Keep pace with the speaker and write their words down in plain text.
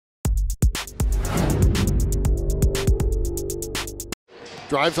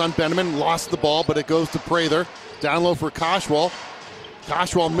drives on Benneman, lost the ball, but it goes to Prather. Down low for Koshwal.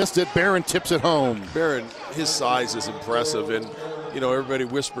 Koshwal missed it. Barron tips it home. Barron, his size is impressive, and you know everybody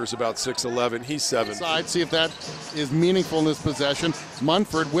whispers about 6'11". He's 7. Side, see if that is meaningful in this possession.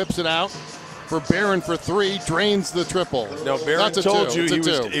 Munford whips it out for Barron for 3, drains the triple. Now Barron told you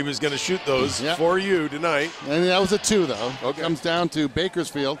he was going to shoot those Yep. for you tonight. And that was a 2, though. Okay. Comes down to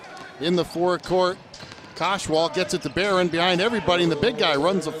Bakersfield in the forecourt. Koshwal gets it to Barron behind everybody, and the big guy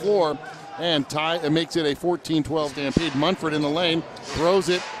runs the floor and makes it a 14-12 Stampede. Munford in the lane, throws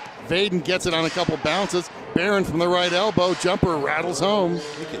it. Vaden gets it on a couple bounces. Barron from the right elbow, jumper rattles home.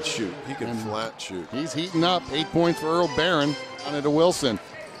 He can shoot. He can flat shoot. He's heating up. 8 points for Earl Barron. On it to Wilson.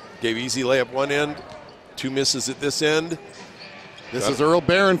 Gave easy layup one end, 2 misses at this end. This is Earl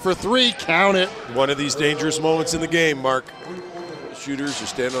Barron for 3. Count it. One of these dangerous moments in the game, Mark. Shooters are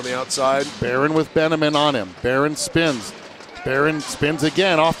standing on the outside. Barron with Benneman on him. Barron spins. Barron spins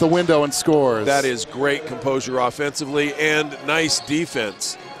again off the window and scores. That is great composure offensively and nice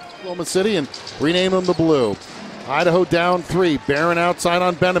defense. Oklahoma City, and rename them the Blue. Idaho down 3. Barron outside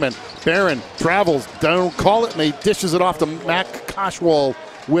on Benneman. Barron travels, don't call it, and he dishes it off to Mac Koshwal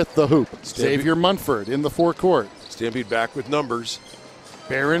with the hoop. Xavier Munford in the forecourt. Stampede back with numbers.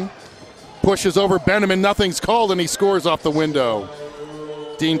 Barron pushes over Benneman. Nothing's called, and he scores off the window.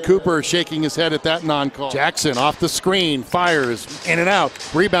 Dean Cooper shaking his head at that non-call. Jackson off the screen, fires, in and out.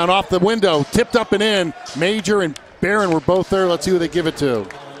 Rebound off the window, tipped up and in. Major and Barron were both there. Let's see who they give it to.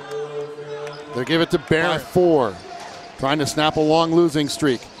 They give it to Barron. 4. Trying to snap a long losing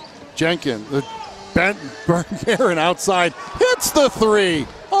streak. Jenkins, Barron outside, hits the 3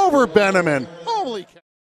 over Benneman.